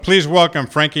Please welcome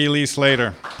Frankie Lee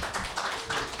Slater.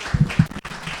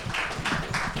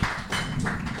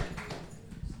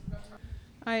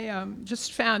 I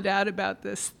just found out about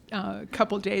this a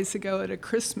couple days ago at a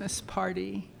Christmas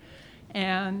party.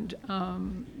 And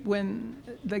when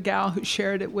the gal who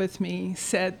shared it with me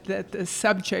said that the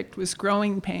subject was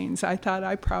growing pains, I thought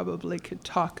I probably could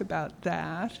talk about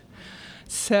that.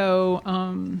 So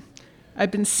I've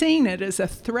been seeing it as a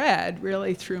thread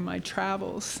really through my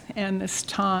travels and this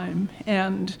time,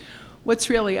 and what's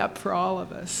really up for all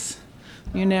of us.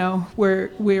 You know,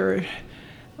 we're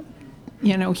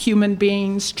human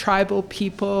beings, tribal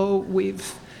people.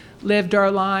 We've lived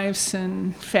our lives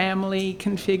in family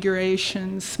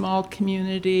configurations, small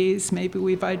communities. Maybe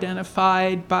we've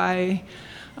identified by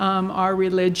our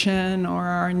religion or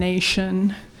our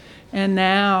nation. And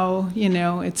now,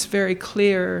 it's very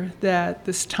clear that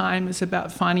this time is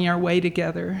about finding our way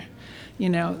together.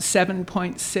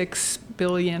 7.6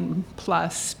 billion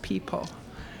plus people.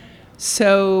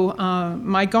 So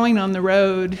my going on the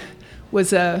road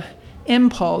was a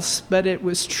impulse, but it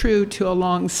was true to a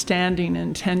long-standing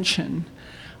intention,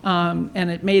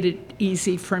 and it made it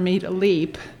easy for me to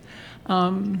leap.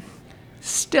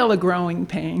 Still a growing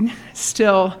pain,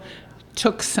 still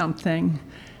took something.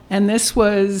 And this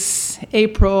was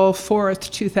April 4th,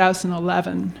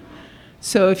 2011.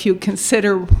 So if you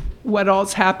consider what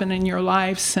all's happened in your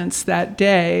life since that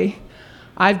day,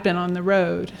 I've been on the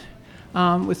road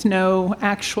with no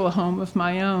actual home of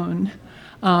my own.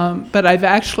 But I've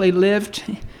actually lived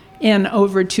in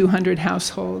over 200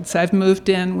 households. I've moved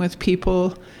in with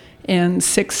people in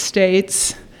 6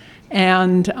 states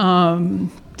and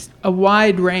a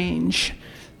wide range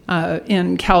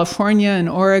in California and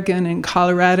Oregon and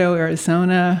Colorado,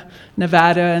 Arizona,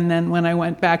 Nevada, and then when I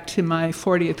went back to my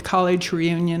 40th college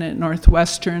reunion at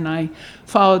Northwestern, I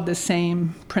followed the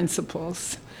same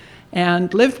principles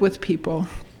and lived with people.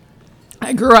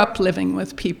 I grew up living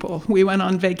with people. We went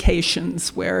on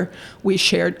vacations where we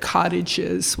shared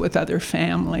cottages with other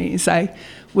families. I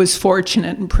was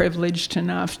fortunate and privileged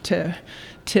enough to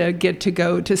get to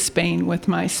go to Spain with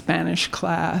my Spanish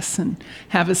class and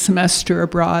have a semester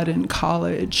abroad in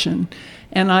college. And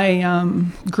I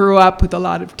grew up with a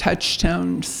lot of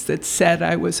touchstones that said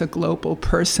I was a global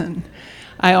person.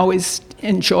 I always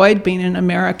enjoyed being an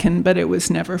American, but it was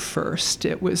never first.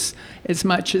 It was as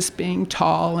much as being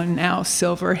tall and now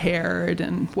silver-haired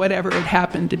and whatever it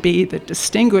happened to be that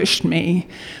distinguished me,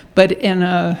 but in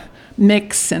a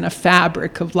mix and a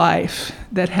fabric of life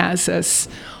that has us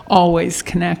always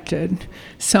connected.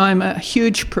 So I'm a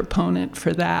huge proponent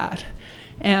for that.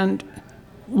 And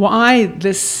why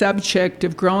this subject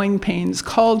of growing pains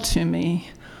called to me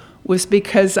was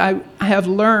because I have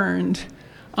learned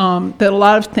that a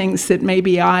lot of things that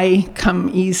maybe I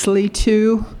come easily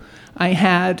to, I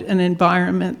had an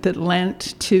environment that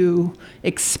lent to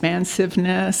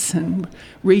expansiveness and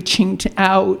reaching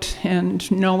out and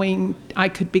knowing I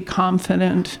could be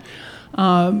confident,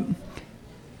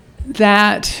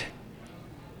 that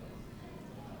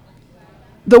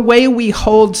the way we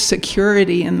hold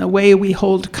security and the way we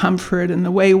hold comfort and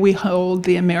the way we hold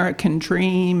the American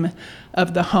dream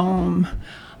of the home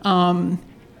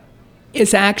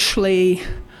is actually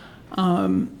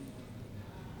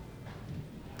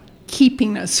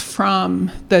keeping us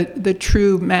from the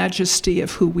true majesty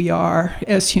of who we are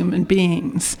as human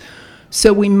beings.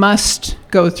 So we must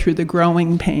go through the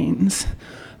growing pains.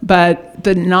 But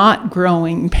the not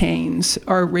growing pains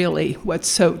are really what's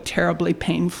so terribly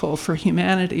painful for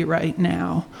humanity right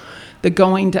now. The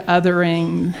going to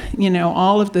othering,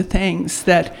 all of the things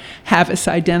that have us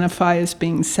identify as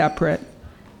being separate.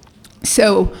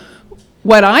 So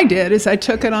what I did is I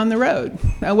took it on the road.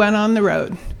 I went on the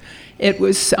road. It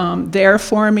was there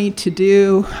for me to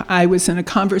do. I was in a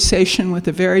conversation with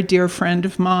a very dear friend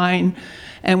of mine,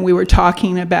 and we were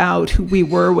talking about who we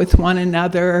were with one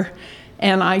another.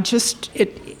 And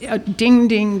ding,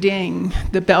 ding, ding,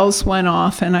 the bells went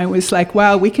off, and I was like,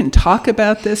 wow, we can talk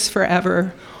about this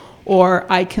forever,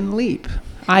 or I can leap.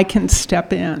 I can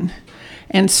step in.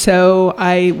 And so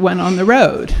I went on the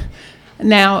road.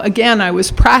 Now, again, I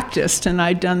was practiced, and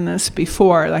I'd done this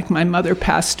before. Like, my mother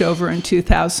passed over in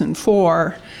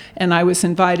 2004, and I was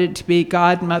invited to be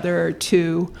godmother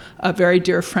to a very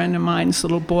dear friend of mine's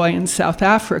little boy in South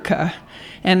Africa,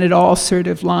 and it all sort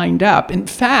of lined up. In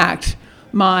fact,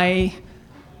 my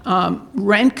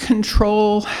rent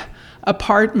control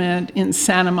apartment in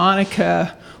Santa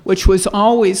Monica, which was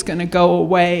always going to go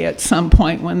away at some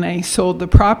point when they sold the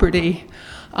property,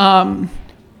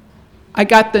 I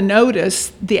got the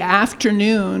notice the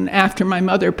afternoon after my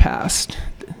mother passed,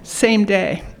 same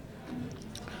day.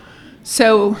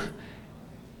 So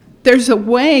there's a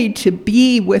way to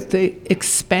be with the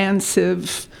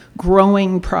expansive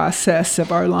growing process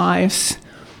of our lives,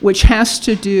 which has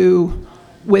to do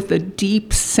with a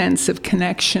deep sense of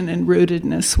connection and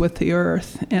rootedness with the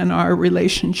earth and our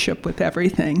relationship with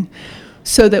everything,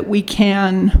 so that we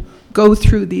can go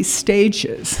through these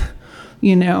stages.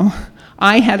 You know,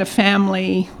 I had a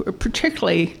family,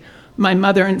 particularly my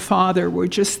mother and father,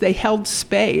 they held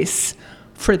space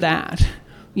for that,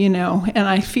 you know, and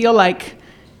I feel like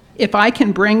if I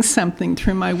can bring something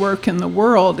through my work in the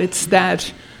world, it's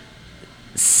that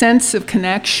sense of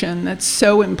connection that's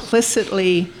so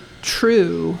implicitly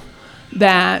true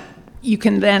that you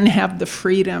can then have the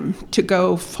freedom to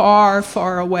go far,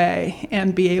 far away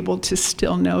and be able to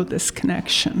still know this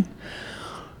connection.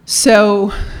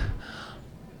 So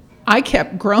I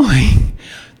kept growing.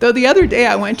 Though the other day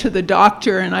I went to the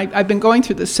doctor, and I've been going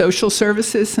through the social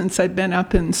services since I've been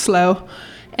up in SLO,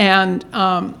 and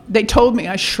they told me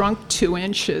I shrunk 2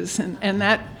 inches, and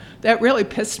that really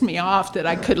pissed me off that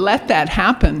I could let that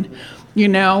happen. You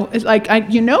know, it's like,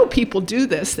 people do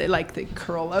this. They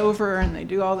curl over and they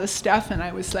do all this stuff, and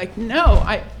I was like, no,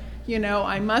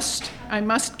 I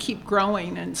must keep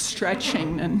growing and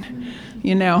stretching, and,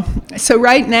 you know. So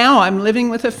right now I'm living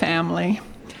with a family.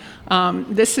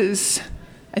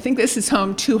 I think this is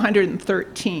home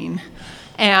 213,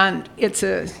 and it's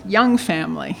a young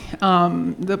family.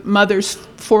 The mother's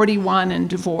 41 and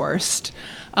divorced.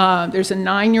 There's a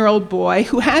 9-year-old boy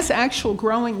who has actual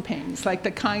growing pains, like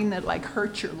the kind that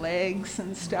hurt your legs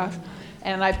and stuff.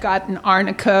 And I've gotten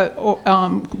arnica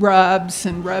rubs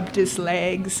and rubbed his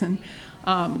legs, and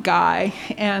Guy.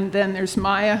 And then there's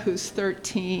Maya, who's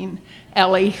 13,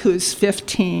 Ellie, who's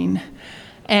 15.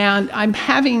 And I'm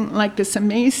having this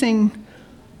amazing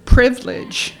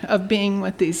privilege of being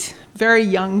with these very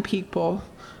young people,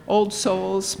 old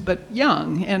souls, but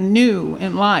young and new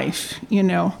in life, you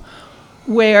know,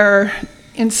 where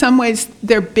in some ways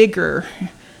they're bigger,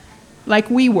 like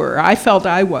we were. I felt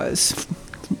I was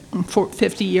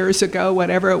 50 years ago,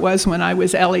 whatever it was, when I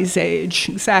was Ellie's age,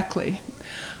 exactly.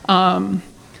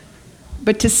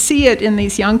 But to see it in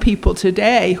these young people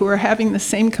today who are having the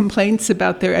same complaints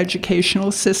about their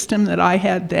educational system that I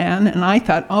had then, and I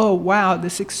thought, oh, wow,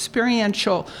 this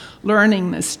experiential learning,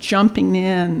 this jumping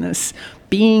in, this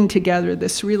being together,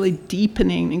 this really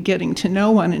deepening and getting to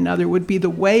know one another would be the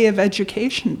way of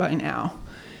education by now.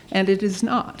 And it is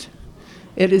not.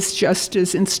 It is just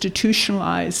as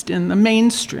institutionalized in the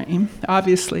mainstream.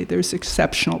 Obviously, there's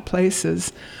exceptional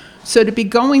places. So to be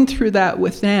going through that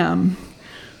with them.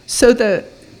 So the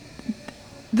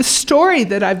story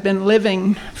that I've been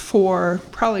living for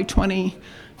probably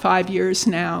 25 years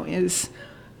now is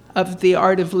of the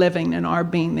art of living and our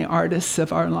being the artists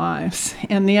of our lives.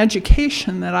 And the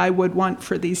education that I would want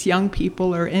for these young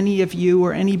people, or any of you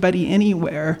or anybody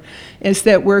anywhere, is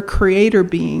that we're creator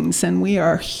beings and we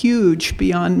are huge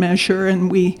beyond measure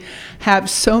and we have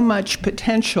so much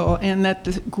potential, and that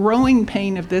the growing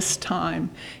pain of this time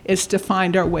is to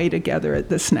find our way together at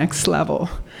this next level.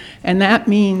 And that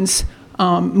means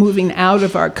moving out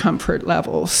of our comfort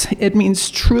levels. It means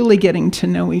truly getting to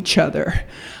know each other.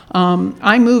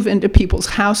 I move into people's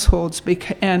households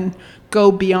and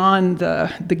go beyond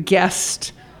the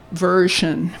guest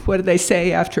version. What do they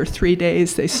say? After 3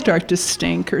 days, they start to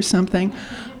stink or something.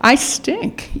 I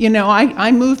stink. You know,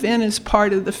 I move in as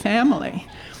part of the family.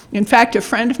 In fact, a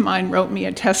friend of mine wrote me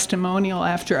a testimonial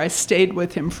after I stayed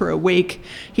with him for a week.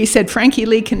 He said, Frankie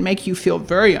Lee can make you feel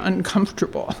very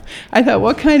uncomfortable. I thought,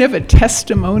 what kind of a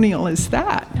testimonial is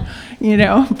that? You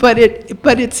know, but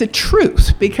it's a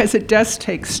truth, because it does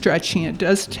take stretching, it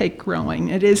does take growing.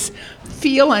 It is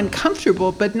feel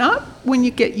uncomfortable, but not when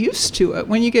you get used to it.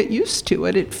 When you get used to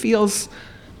it, it feels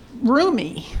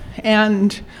roomy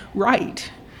and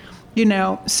right. You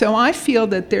know, so I feel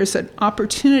that there's an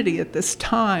opportunity at this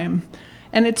time,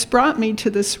 and it's brought me to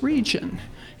this region.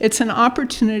 It's an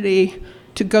opportunity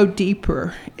to go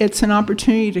deeper. It's an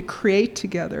opportunity to create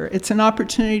together. It's an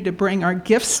opportunity to bring our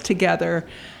gifts together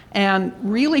and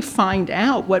really find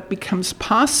out what becomes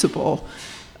possible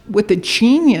with the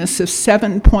genius of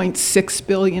 7.6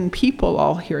 billion people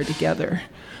all here together.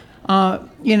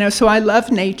 You know, so I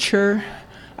love nature.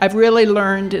 I've really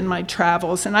learned in my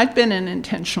travels, and I've been in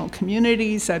intentional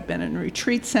communities, I've been in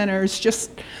retreat centers. Just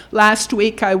last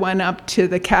week I went up to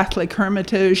the Catholic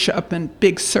Hermitage up in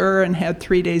Big Sur and had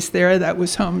 3 days there. That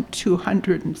was home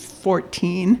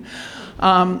 214.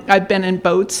 I've been in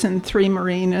boats in 3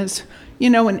 marinas. You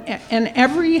know, in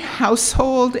every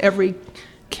household, every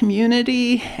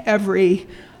community, every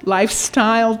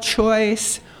lifestyle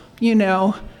choice, you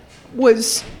know,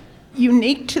 was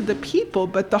unique to the people,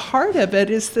 but the heart of it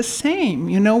is the same.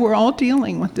 We're all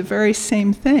dealing with the very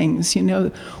same things.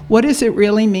 What does it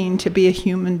really mean to be a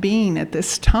human being at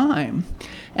this time?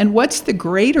 And what's the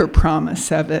greater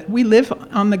promise of it? We live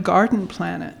on the garden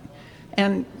planet.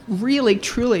 And really,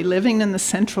 truly, living in the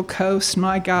Central Coast,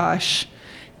 my gosh,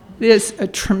 it is a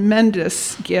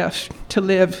tremendous gift to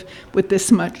live with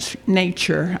this much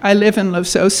nature. I live in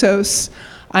Los Osos.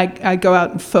 I go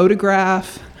out and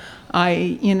photograph.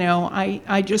 I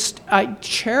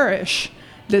cherish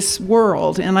this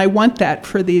world, and I want that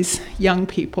for these young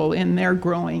people in their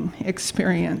growing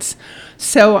experience.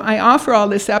 So I offer all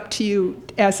this up to you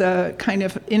as a kind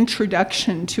of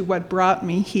introduction to what brought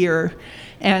me here,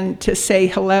 and to say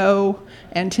hello,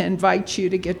 and to invite you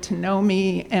to get to know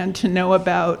me and to know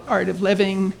about Art of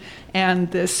Living and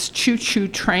this choo-choo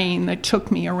train that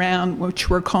took me around, which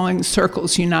we're calling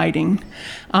Circles Uniting.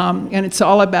 And it's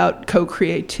all about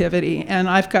co-creativity. And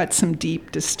I've got some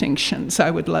deep distinctions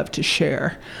I would love to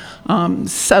share.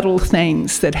 Subtle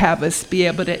things that have us be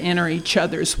able to enter each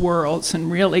other's worlds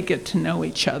and really get to know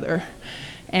each other.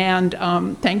 And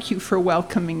thank you for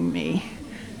welcoming me.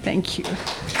 Thank you.